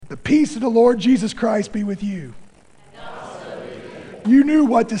peace of the Lord Jesus Christ be with you. You knew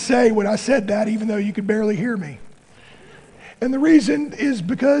what to say when I said that, even though you could barely hear me. And the reason is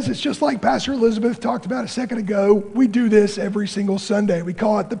because it's just like Pastor Elizabeth talked about a second ago. We do this every single Sunday. We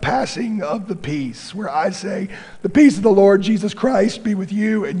call it the passing of the peace, where I say, the peace of the Lord Jesus Christ be with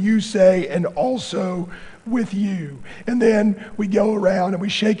you, and you say, and also with you. And then we go around and we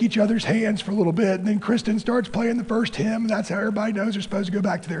shake each other's hands for a little bit, and then Kristen starts playing the first hymn, and that's how everybody knows they're supposed to go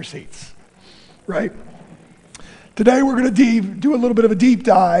back to their seats, right? Today we're going to do a little bit of a deep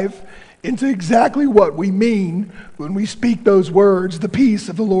dive into exactly what we mean when we speak those words, the peace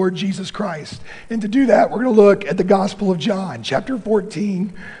of the Lord Jesus Christ. And to do that, we're going to look at the Gospel of John, chapter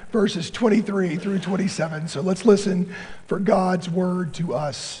 14, verses 23 through 27. So let's listen for God's word to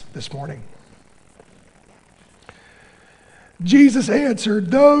us this morning. Jesus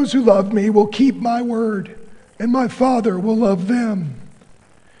answered, "Those who love me will keep my word, and my Father will love them.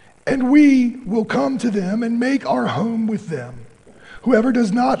 And we will come to them and make our home with them. Whoever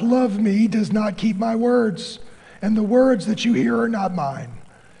does not love me does not keep my words, and the words that you hear are not mine,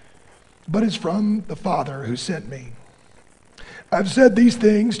 but is from the Father who sent me. I've said these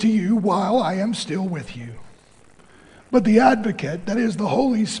things to you while I am still with you. But the advocate, that is the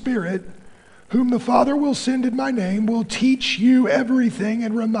Holy Spirit, whom the Father will send in my name, will teach you everything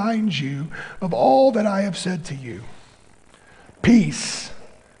and remind you of all that I have said to you. Peace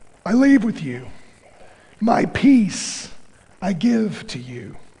I leave with you. My peace I give to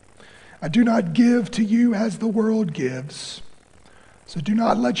you. I do not give to you as the world gives. So do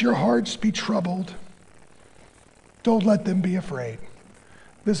not let your hearts be troubled. Don't let them be afraid."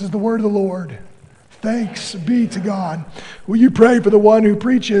 This is the word of the Lord. Thanks be to God. Will you pray for the one who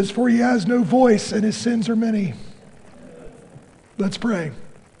preaches, for he has no voice and his sins are many? Let's pray.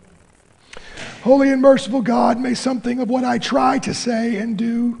 Holy and merciful God, may something of what I try to say and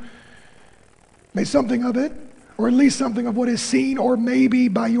do, may something of it, or at least something of what is seen or maybe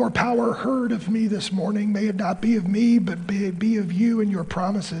by your power heard of me this morning, may it not be of me, but be of you and your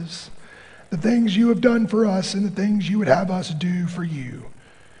promises, the things you have done for us and the things you would have us do for you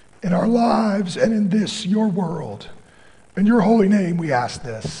in our lives and in this, your world. In your holy name we ask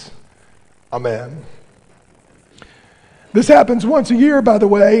this. Amen. This happens once a year, by the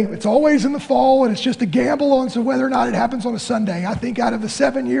way. It's always in the fall, and it's just a gamble on whether or not it happens on a Sunday. I think out of the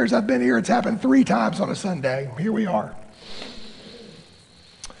 7 years I've been here, it's happened 3 times on a Sunday. Here we are.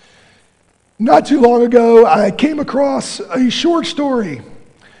 Not too long ago, I came across a short story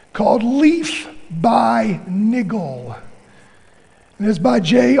called Leaf by Niggle. And it's by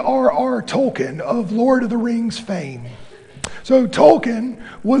J.R.R. Tolkien of Lord of the Rings fame. So Tolkien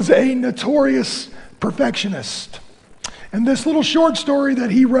was a notorious perfectionist. And this little short story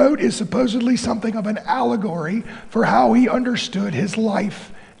that he wrote is supposedly something of an allegory for how he understood his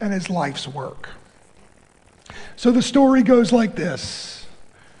life and his life's work. So the story goes like this.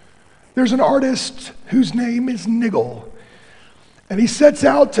 There's an artist whose name is Niggle, and he sets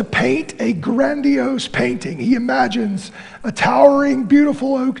out to paint a grandiose painting. He imagines a towering,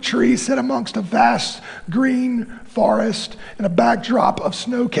 beautiful oak tree set amongst a vast green forest and a backdrop of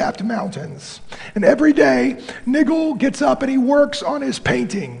snow-capped mountains. And every day, Niggle gets up and he works on his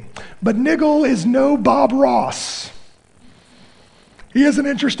painting. But Niggle is no Bob Ross. He isn't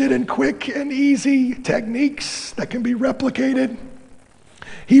interested in quick and easy techniques that can be replicated.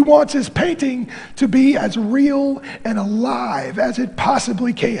 He wants his painting to be as real and alive as it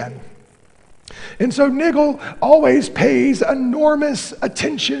possibly can. And so Niggle always pays enormous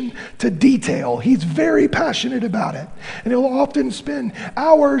attention to detail. He's very passionate about it. And he'll often spend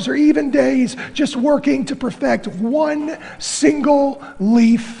hours or even days just working to perfect one single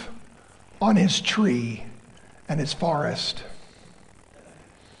leaf on his tree and his forest.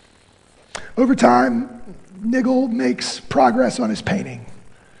 Over time, Niggle makes progress on his painting.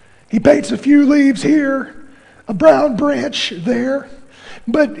 He paints a few leaves here, a brown branch there,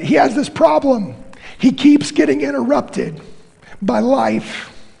 but he has this problem. He keeps getting interrupted by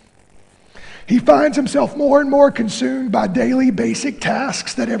life. He finds himself more and more consumed by daily basic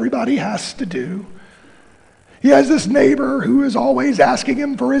tasks that everybody has to do. He has this neighbor who is always asking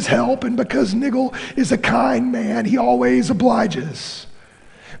him for his help, and because Niggle is a kind man, he always obliges.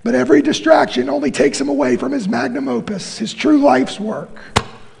 But every distraction only takes him away from his magnum opus, his true life's work,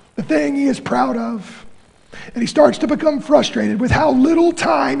 the thing he is proud of. And he starts to become frustrated with how little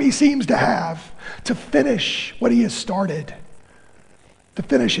time he seems to have to finish what he has started, to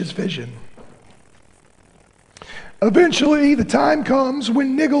finish his vision. Eventually, the time comes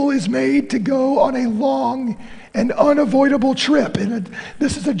when Niggle is made to go on a long and unavoidable trip. And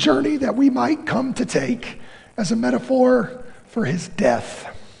this is a journey that we might come to take as a metaphor for his death.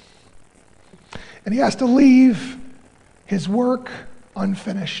 And he has to leave his work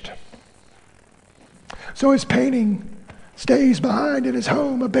unfinished. So his painting stays behind in his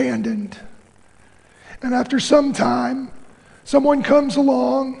home abandoned. And after some time, someone comes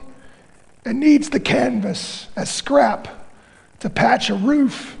along and needs the canvas as scrap to patch a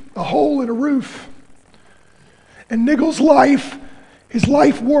roof, a hole in a roof. And Niggle's life, his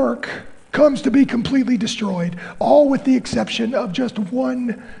life work, comes to be completely destroyed, all with the exception of just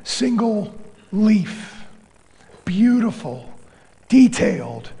one single leaf. Beautiful,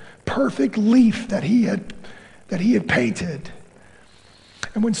 detailed, perfect leaf that he had painted.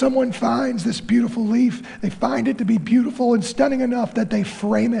 And when someone finds this beautiful leaf, they find it to be beautiful and stunning enough that they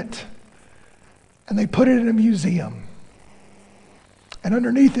frame it and they put it in a museum. And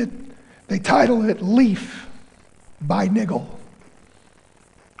underneath it, they title it Leaf by Niggle,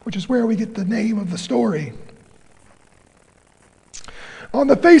 which is where we get the name of the story. On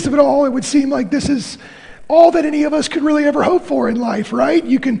the face of it all, it would seem like this is all that any of us could really ever hope for in life, right?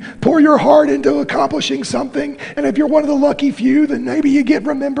 You can pour your heart into accomplishing something, and if you're one of the lucky few, then maybe you get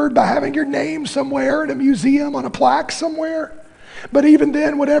remembered by having your name somewhere in a museum on a plaque somewhere. But even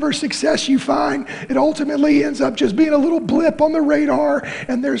then, whatever success you find, it ultimately ends up just being a little blip on the radar,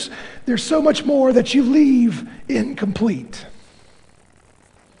 and there's so much more that you leave incomplete.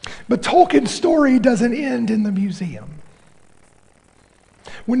 But Tolkien's story doesn't end in the museum.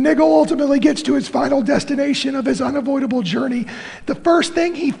 When Niggle ultimately gets to his final destination of his unavoidable journey, the first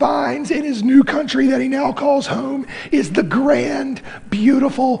thing he finds in his new country that he now calls home is the grand,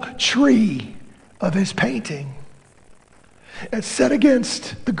 beautiful tree of his painting. It's set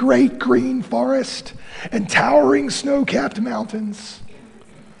against the great green forest and towering snow-capped mountains.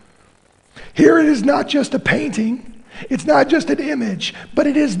 Here it is not just a painting, it's not just an image, but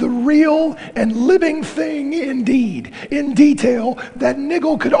it is the real and living thing indeed, in detail, that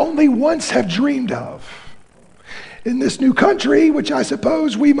Niggle could only once have dreamed of. In this new country, which I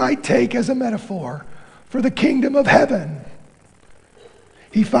suppose we might take as a metaphor for the kingdom of heaven,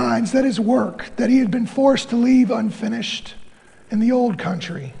 he finds that his work that he had been forced to leave unfinished in the old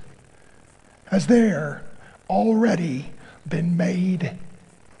country has there already been made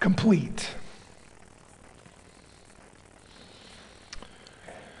complete.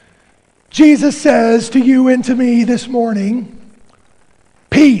 Jesus says to you and to me this morning,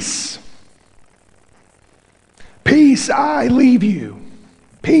 peace. Peace I leave you.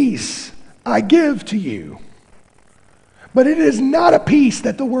 Peace I give to you. But it is not a peace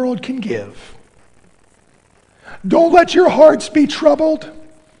that the world can give. Don't let your hearts be troubled.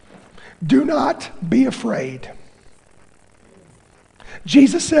 Do not be afraid.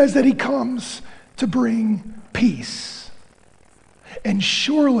 Jesus says that he comes to bring peace. And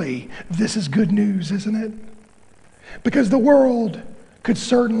surely this is good news, isn't it? Because the world could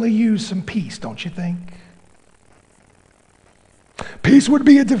certainly use some peace, don't you think? Peace would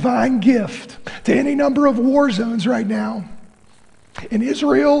be a divine gift to any number of war zones right now. In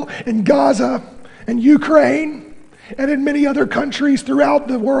Israel, in Gaza, in Ukraine, and in many other countries throughout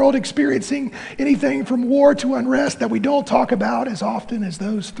the world experiencing anything from war to unrest that we don't talk about as often as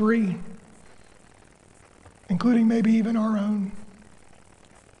those three, including maybe even our own.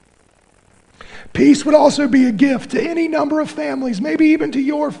 Peace would also be a gift to any number of families, maybe even to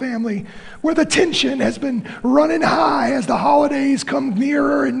your family, where the tension has been running high as the holidays come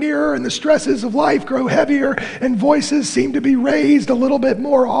nearer and nearer and the stresses of life grow heavier and voices seem to be raised a little bit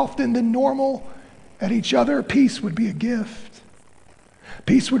more often than normal at each other. Peace would be a gift.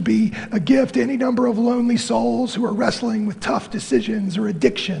 Peace would be a gift to any number of lonely souls who are wrestling with tough decisions or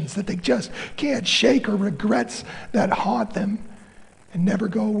addictions that they just can't shake, or regrets that haunt them and never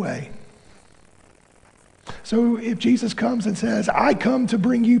go away. So if Jesus comes and says, I come to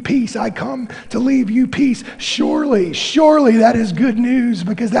bring you peace, I come to leave you peace, surely that is good news,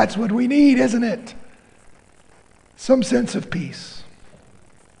 because that's what we need, isn't it? Some sense of peace.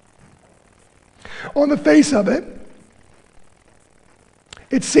 On the face of it,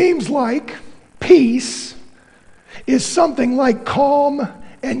 it seems like peace is something like calm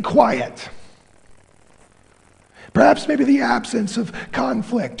and quiet. Perhaps maybe the absence of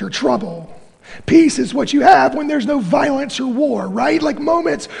conflict or trouble. Peace is what you have when there's no violence or war, right? Like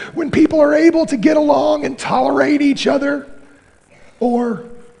moments when people are able to get along and tolerate each other. Or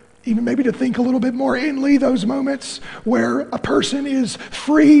even maybe to think a little bit more inly, those moments where a person is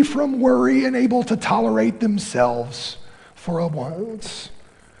free from worry and able to tolerate themselves for a once.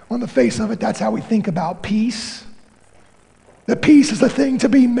 On the face of it, that's how we think about peace. That peace is a thing to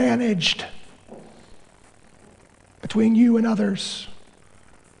be managed between you and others,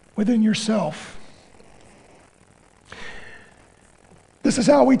 within yourself. This is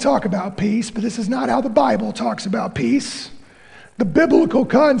how we talk about peace, but this is not how the Bible talks about peace. The biblical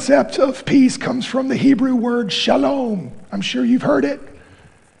concept of peace comes from the Hebrew word shalom. I'm sure you've heard it.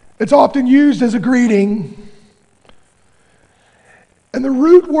 It's often used as a greeting. And the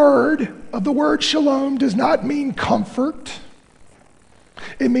root word of the word shalom does not mean comfort.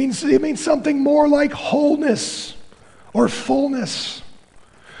 It means something more like wholeness or fullness.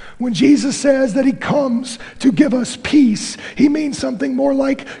 When Jesus says that he comes to give us peace, he means something more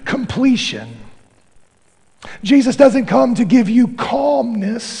like completion. Jesus doesn't come to give you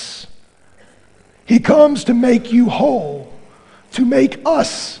calmness. He comes to make you whole, to make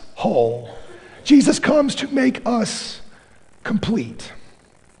us whole. Jesus comes to make us complete.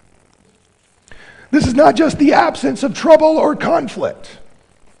 This is not just the absence of trouble or conflict.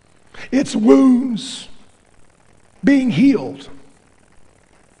 It's wounds being healed.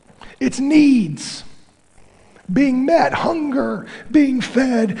 It's needs being met, hunger being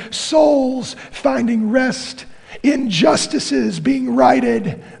fed, souls finding rest, injustices being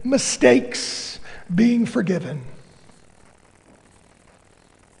righted, mistakes being forgiven.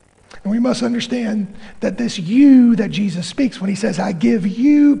 And we must understand that this you that Jesus speaks when he says, I give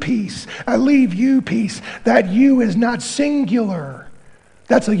you peace, I leave you peace, that you is not singular.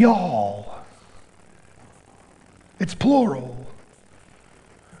 That's a y'all. It's plural.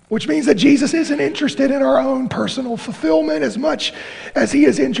 Which means that Jesus isn't interested in our own personal fulfillment as much as he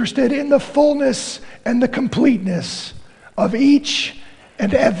is interested in the fullness and the completeness of each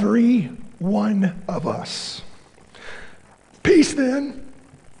and every one of us. Peace, then,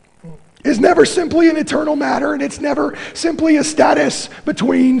 is never simply an eternal matter, and it's never simply a status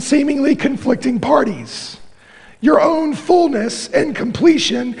between seemingly conflicting parties. Your own fullness and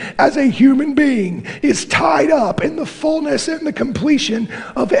completion as a human being is tied up in the fullness and the completion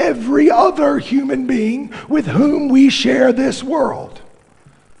of every other human being with whom we share this world.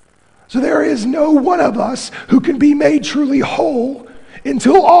 So there is no one of us who can be made truly whole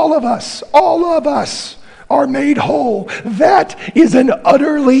until all of us are made whole. That is an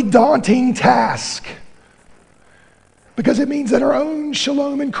utterly daunting task. Because it means that our own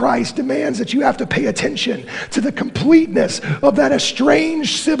shalom in Christ demands that you have to pay attention to the completeness of that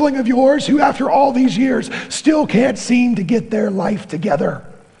estranged sibling of yours who, after all these years, still can't seem to get their life together.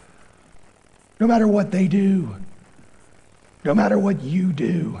 No matter what they do, no matter what you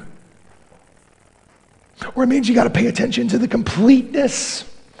do. Or it means you got to pay attention to the completeness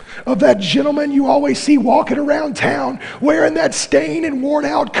of that gentleman you always see walking around town wearing that stained and worn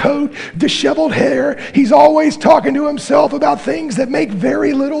out coat, disheveled hair. He's always talking to himself about things that make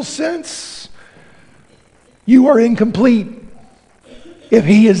very little sense. You are incomplete if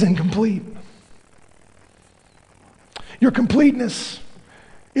he is incomplete. Your completeness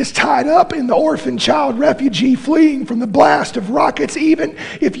is tied up in the orphan child refugee fleeing from the blast of rockets, even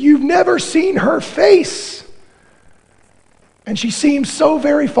if you've never seen her face. And she seems so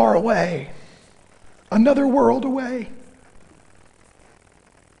very far away, another world away.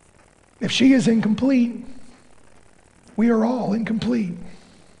 If she is incomplete, we are all incomplete.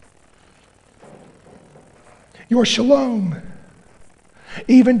 Your shalom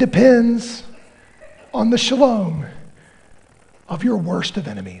even depends on the shalom of your worst of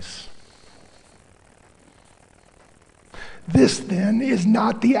enemies. This, then, is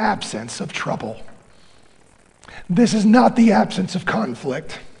not the absence of trouble. This is not the absence of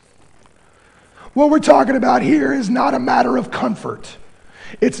conflict. What we're talking about here is not a matter of comfort.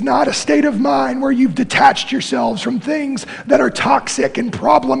 It's not a state of mind where you've detached yourselves from things that are toxic and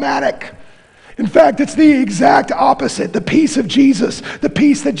problematic. In fact, it's the exact opposite. The peace of Jesus, the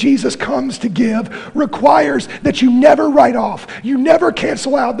peace that Jesus comes to give, requires that you never write off, you never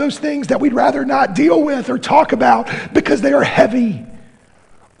cancel out those things that we'd rather not deal with or talk about because they are heavy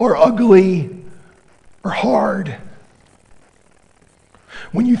or ugly or hard.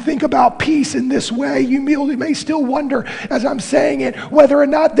 When you think about peace in this way, you may still wonder, as I'm saying it, whether or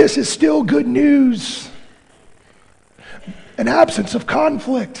not this is still good news. An absence of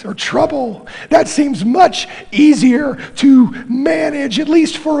conflict or trouble, that seems much easier to manage, at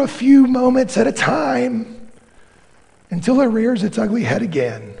least for a few moments at a time, until it rears its ugly head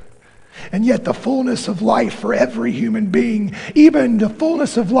again. And yet the fullness of life for every human being, even the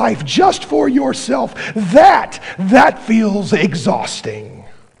fullness of life just for yourself, that feels exhausting.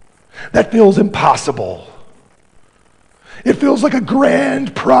 That feels impossible. It feels like a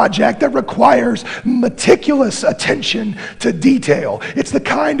grand project that requires meticulous attention to detail. It's the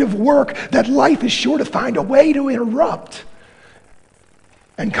kind of work that life is sure to find a way to interrupt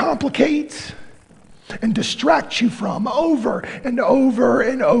and complicate and distract you from over and over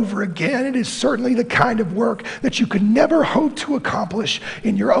and over again. It is certainly the kind of work that you could never hope to accomplish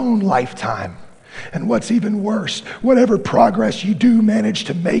in your own lifetime. And what's even worse, whatever progress you do manage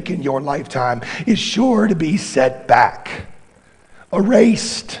to make in your lifetime is sure to be set back,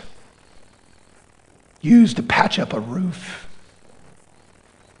 erased, used to patch up a roof,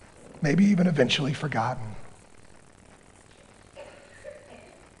 maybe even eventually forgotten.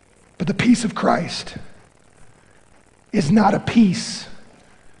 But the peace of Christ is not a peace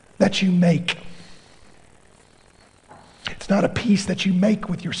that you make. It's not a peace that you make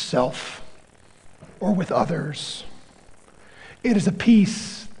with yourself or with others. It is a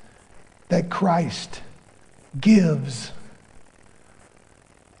peace that Christ gives.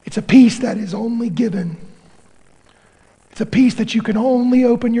 It's a peace that is only given. It's a peace that you can only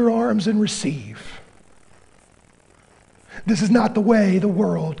open your arms and receive. This is not the way the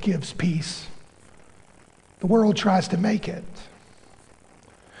world gives peace. The world tries to make it.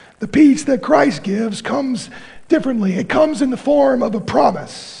 The peace that Christ gives comes differently. It comes in the form of a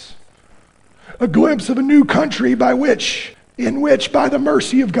promise, a glimpse of a new country in which, by the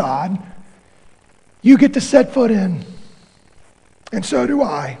mercy of God, you get to set foot in. And so do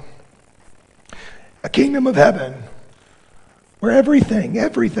I. A kingdom of heaven where everything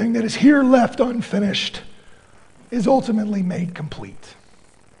that is here left unfinished is ultimately made complete,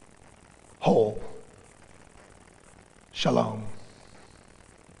 whole. Shalom.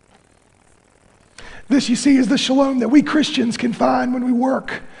 This, you see, is the shalom that we Christians can find when we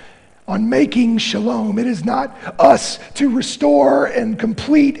work on making shalom. It is not us to restore and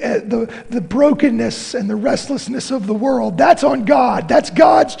complete the brokenness and the restlessness of the world. That's on God. That's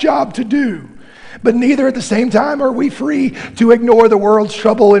God's job to do. But neither at the same time are we free to ignore the world's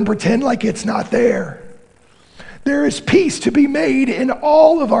trouble and pretend like it's not there. There is peace to be made in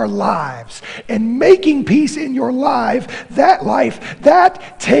all of our lives. And making peace in your life,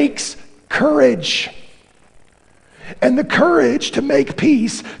 that takes courage. And the courage to make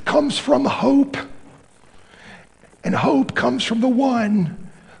peace comes from hope. And hope comes from the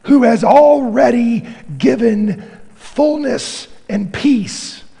one who has already given fullness and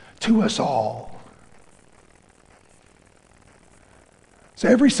peace to us all. So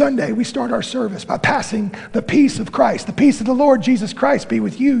every Sunday we start our service by passing the peace of Christ. The peace of the Lord Jesus Christ be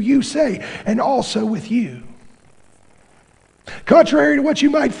with you, you say, and also with you. Contrary to what you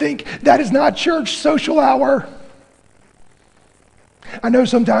might think, that is not church social hour. I know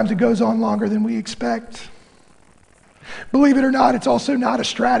sometimes it goes on longer than we expect. Believe it or not, it's also not a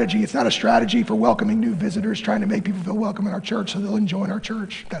strategy. It's not a strategy for welcoming new visitors, trying to make people feel welcome in our church so they'll join our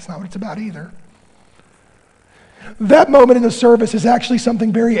church. That's not what it's about either. That moment in the service is actually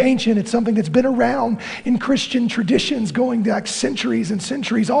something very ancient. It's something that's been around in Christian traditions going back centuries and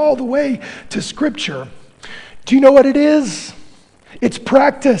centuries, all the way to Scripture. Do you know what it is? It's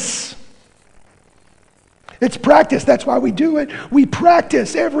practice. It's practice. That's why we do it. We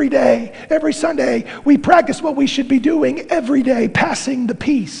practice every day, every Sunday. We practice what we should be doing every day, passing the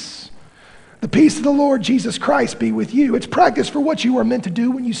peace. The peace of the Lord Jesus Christ be with you. It's practice for what you are meant to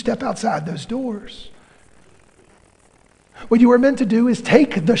do when you step outside those doors. What you are meant to do is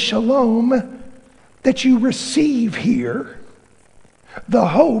take the shalom that you receive here, the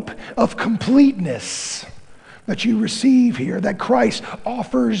hope of completeness that you receive here, that Christ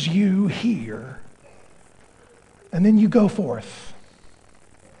offers you here. And then you go forth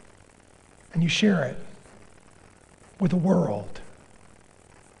and you share it with a world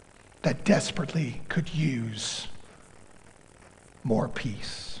that desperately could use more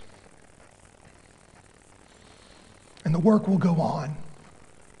peace. And the work will go on.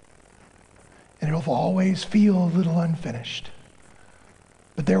 And it'll always feel a little unfinished.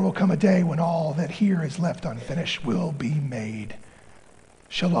 But there will come a day when all that here is left unfinished will be made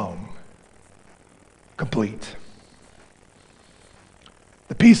shalom, complete.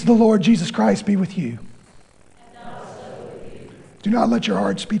 The peace of the Lord Jesus Christ be with you. And also with you. Do not let your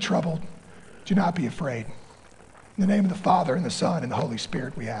hearts be troubled. Do not be afraid. In the name of the Father, and the Son, and the Holy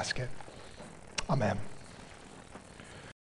Spirit, we ask it. Amen.